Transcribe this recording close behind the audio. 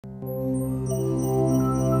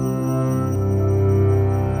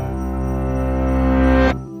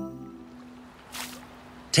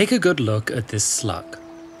Take a good look at this slug.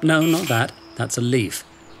 No, not that. That's a leaf.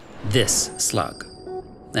 This slug.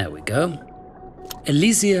 There we go.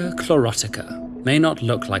 Elysia chlorotica may not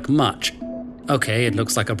look like much. Okay, it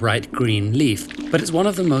looks like a bright green leaf, but it's one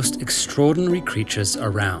of the most extraordinary creatures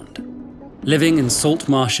around. Living in salt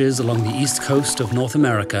marshes along the east coast of North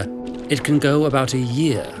America, it can go about a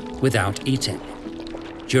year without eating.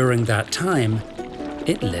 During that time,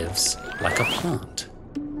 it lives like a plant.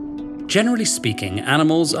 Generally speaking,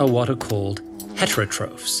 animals are what are called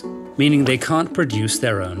heterotrophs, meaning they can't produce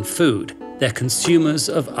their own food. They're consumers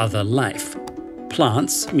of other life.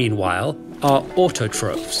 Plants, meanwhile, are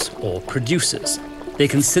autotrophs, or producers. They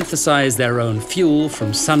can synthesize their own fuel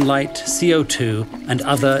from sunlight, CO2, and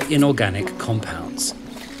other inorganic compounds.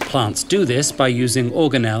 Plants do this by using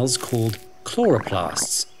organelles called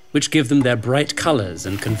chloroplasts, which give them their bright colors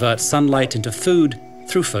and convert sunlight into food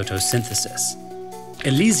through photosynthesis.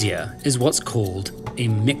 Elysia is what's called a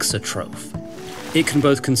mixotroph. It can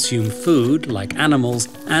both consume food, like animals,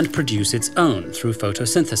 and produce its own through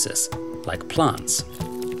photosynthesis, like plants.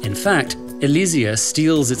 In fact, Elysia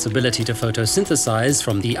steals its ability to photosynthesize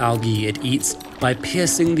from the algae it eats by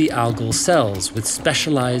piercing the algal cells with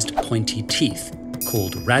specialized pointy teeth,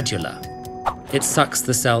 called radula. It sucks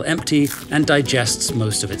the cell empty and digests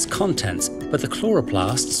most of its contents, but the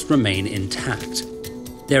chloroplasts remain intact.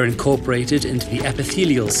 They're incorporated into the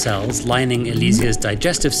epithelial cells lining Elysia's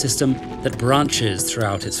digestive system that branches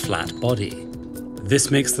throughout its flat body. This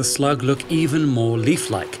makes the slug look even more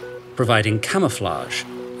leaf-like, providing camouflage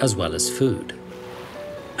as well as food.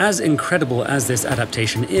 As incredible as this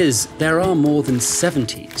adaptation is, there are more than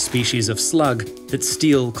 70 species of slug that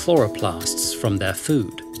steal chloroplasts from their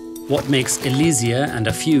food. What makes Elysia and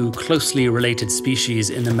a few closely related species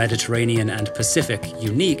in the Mediterranean and Pacific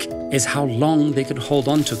unique is how long they can hold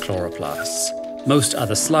on to chloroplasts. Most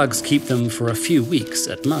other slugs keep them for a few weeks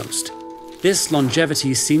at most. This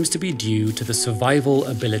longevity seems to be due to the survival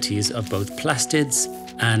abilities of both plastids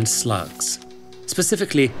and slugs.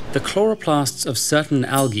 Specifically, the chloroplasts of certain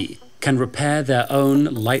algae can repair their own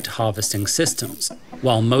light harvesting systems,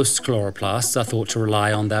 while most chloroplasts are thought to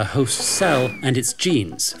rely on their host cell and its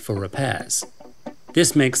genes for repairs.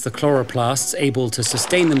 This makes the chloroplasts able to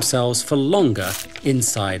sustain themselves for longer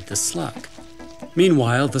inside the slug.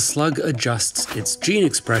 Meanwhile, the slug adjusts its gene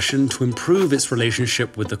expression to improve its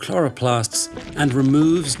relationship with the chloroplasts and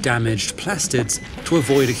removes damaged plastids to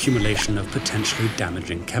avoid accumulation of potentially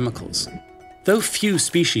damaging chemicals. Though few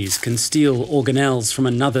species can steal organelles from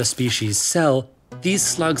another species' cell, these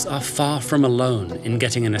slugs are far from alone in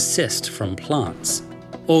getting an assist from plants.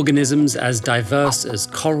 Organisms as diverse as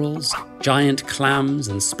corals, giant clams,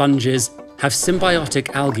 and sponges have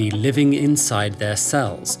symbiotic algae living inside their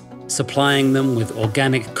cells, supplying them with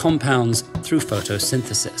organic compounds through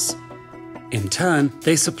photosynthesis. In turn,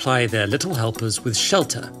 they supply their little helpers with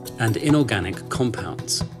shelter and inorganic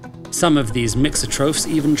compounds. Some of these mixotrophs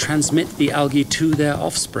even transmit the algae to their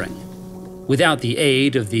offspring. Without the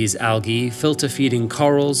aid of these algae, filter-feeding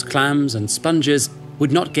corals, clams, and sponges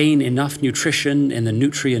would not gain enough nutrition in the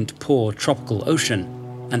nutrient-poor tropical ocean,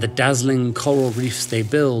 and the dazzling coral reefs they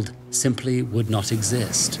build simply would not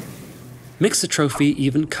exist. Mixotrophy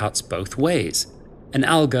even cuts both ways. An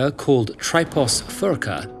alga called Tripos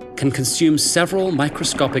furca can consume several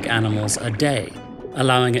microscopic animals a day,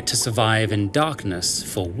 allowing it to survive in darkness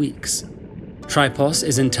for weeks. Tripos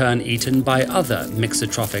is in turn eaten by other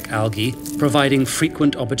mixotrophic algae, providing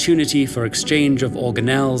frequent opportunity for exchange of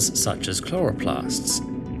organelles such as chloroplasts.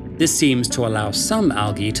 This seems to allow some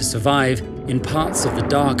algae to survive in parts of the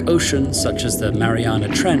dark ocean such as the Mariana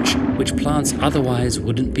Trench, which plants otherwise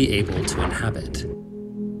wouldn't be able to inhabit.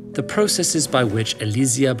 The processes by which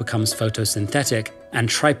Elysia becomes photosynthetic and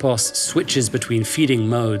Tripos switches between feeding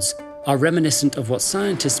modes are reminiscent of what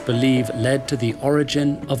scientists believe led to the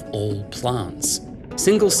origin of all plants.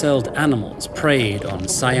 Single-celled animals preyed on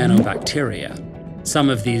cyanobacteria. Some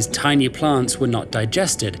of these tiny plants were not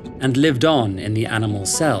digested and lived on in the animal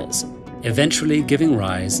cells, eventually giving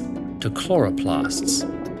rise to chloroplasts.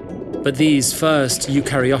 But these first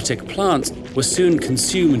eukaryotic plants were soon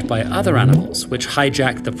consumed by other animals, which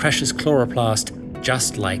hijacked the precious chloroplast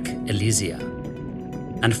just like Elysia.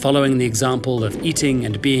 And following the example of eating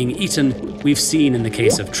and being eaten we've seen in the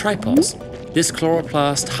case of Tripos, this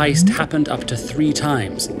chloroplast heist happened up to 3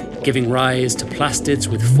 times, giving rise to plastids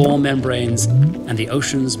with 4 membranes and the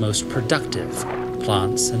ocean's most productive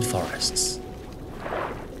plants and forests.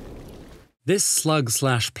 This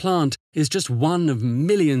slug/plant is just one of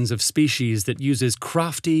millions of species that uses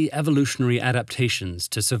crafty evolutionary adaptations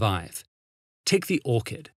to survive. Take the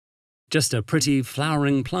orchid. Just a pretty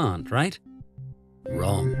flowering plant, right?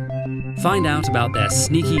 wrong. Find out about their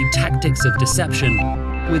sneaky tactics of deception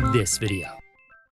with this video.